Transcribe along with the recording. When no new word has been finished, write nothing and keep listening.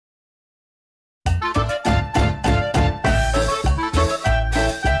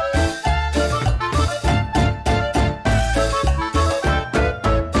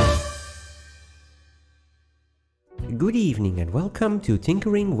Good evening and welcome to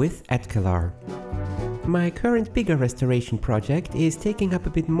Tinkering with Atkalar. My current bigger restoration project is taking up a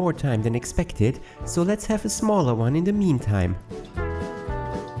bit more time than expected, so let's have a smaller one in the meantime.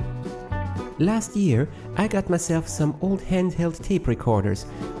 Last year I got myself some old handheld tape recorders,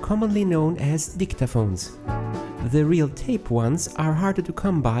 commonly known as dictaphones. The real tape ones are harder to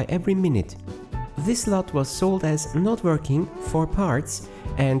come by every minute. This lot was sold as not working for parts,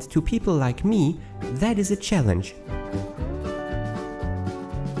 and to people like me, that is a challenge.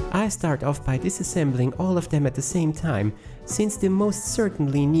 I start off by disassembling all of them at the same time, since they most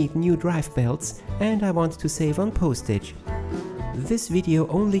certainly need new drive belts and I want to save on postage. This video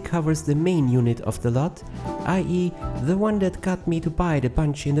only covers the main unit of the lot, i.e. the one that got me to buy the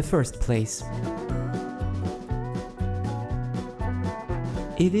bunch in the first place.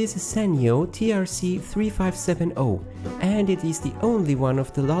 It is a Sanyo TRC 3570, and it is the only one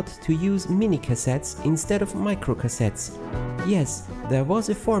of the lot to use mini cassettes instead of micro cassettes. Yes, there was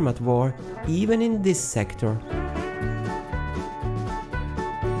a format war, even in this sector.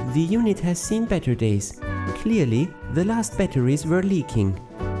 The unit has seen better days. Clearly, the last batteries were leaking.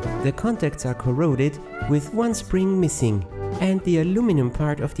 The contacts are corroded, with one spring missing, and the aluminum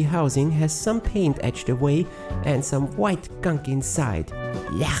part of the housing has some paint etched away and some white gunk inside.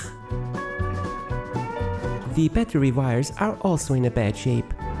 Yuck! The battery wires are also in a bad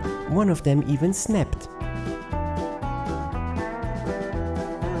shape. One of them even snapped.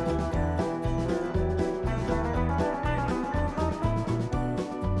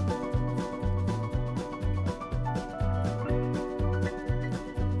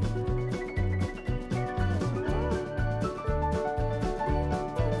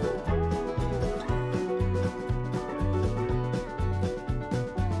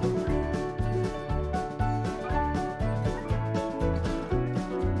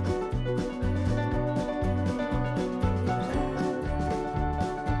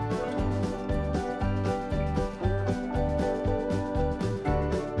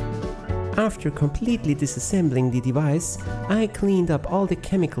 After completely disassembling the device, I cleaned up all the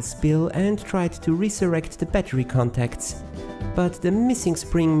chemical spill and tried to resurrect the battery contacts. But the missing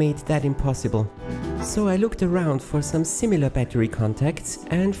spring made that impossible. So I looked around for some similar battery contacts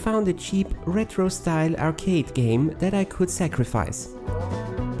and found a cheap retro-style arcade game that I could sacrifice.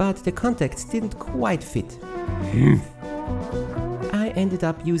 But the contacts didn't quite fit. I ended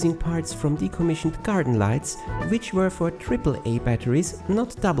up using parts from decommissioned garden lights, which were for AAA batteries,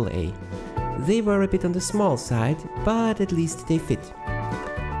 not AA. They were a bit on the small side, but at least they fit.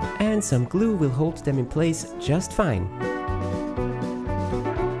 And some glue will hold them in place just fine.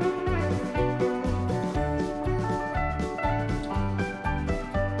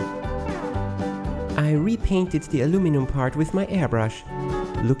 I repainted the aluminum part with my airbrush.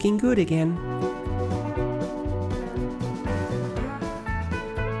 Looking good again.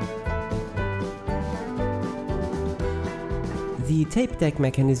 The tape deck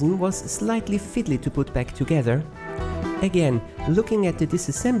mechanism was slightly fiddly to put back together. Again, looking at the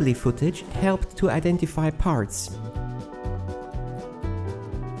disassembly footage helped to identify parts.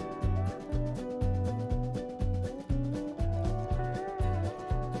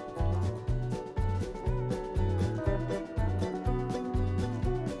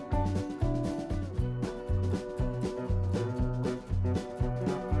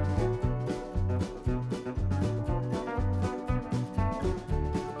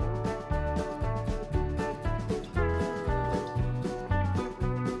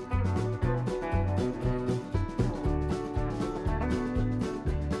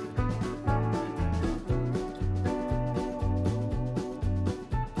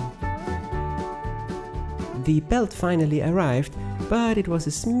 The belt finally arrived, but it was a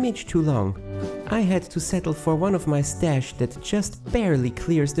smidge too long. I had to settle for one of my stash that just barely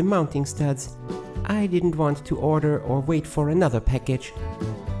clears the mounting studs. I didn't want to order or wait for another package.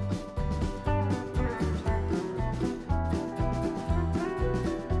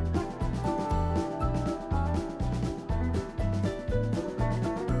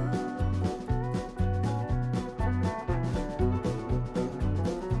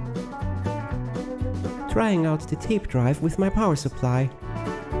 Trying out the tape drive with my power supply.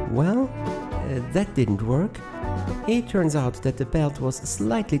 Well, that didn't work. It turns out that the belt was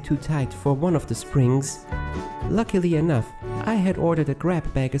slightly too tight for one of the springs. Luckily enough, I had ordered a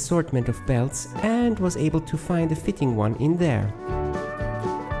grab bag assortment of belts and was able to find a fitting one in there.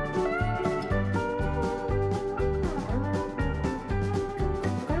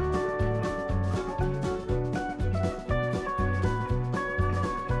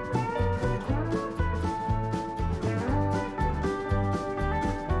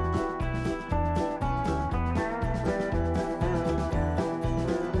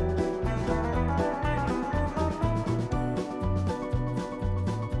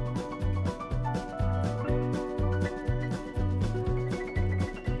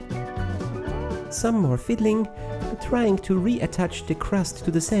 some more fiddling, trying to reattach the crust to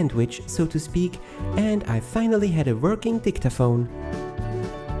the sandwich, so to speak, and I finally had a working dictaphone.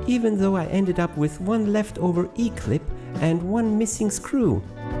 Even though I ended up with one leftover E-clip and one missing screw.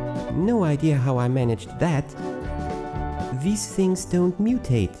 No idea how I managed that. These things don't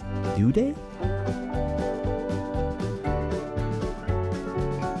mutate, do they?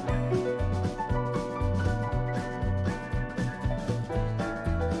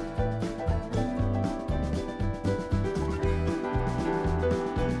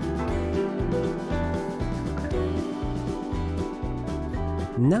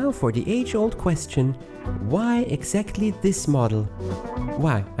 Now for the age-old question, why exactly this model?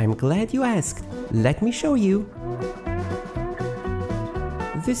 Why, I'm glad you asked. Let me show you.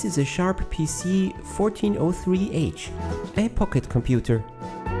 This is a Sharp PC 1403H, a pocket computer.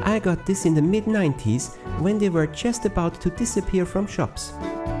 I got this in the mid-90s when they were just about to disappear from shops.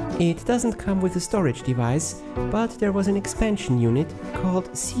 It doesn't come with a storage device, but there was an expansion unit called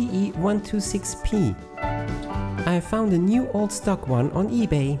CE126P. I found a new old stock one on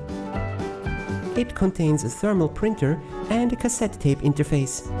eBay. It contains a thermal printer and a cassette tape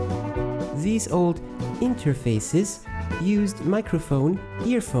interface. These old interfaces used microphone,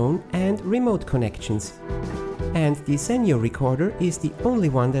 earphone and remote connections. And the Sanyo recorder is the only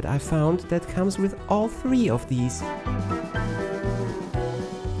one that I found that comes with all three of these.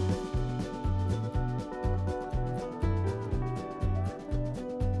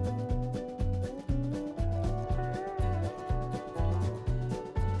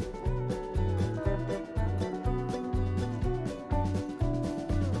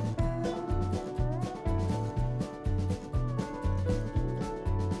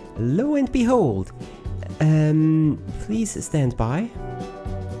 Lo and behold, please stand by.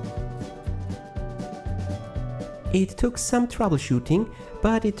 It took some troubleshooting,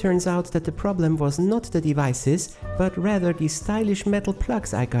 but it turns out that the problem was not the devices, but rather the stylish metal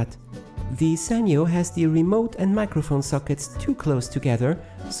plugs I got. The Sanyo has the remote and microphone sockets too close together,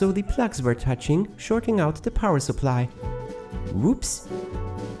 so the plugs were touching, shorting out the power supply. Whoops!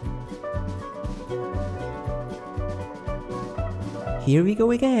 Here we go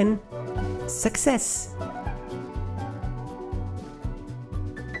again. Success!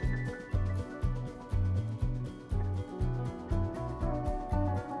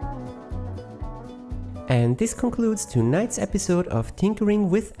 And this concludes tonight's episode of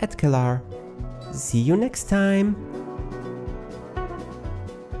Tinkering with Edkelar. See you next time!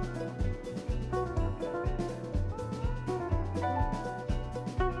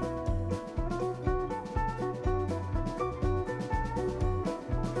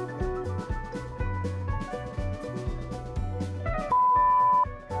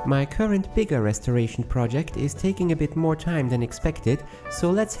 My current bigger restoration project is taking a bit more time than expected, so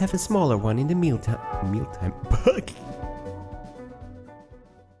let's have a smaller one in the meantime.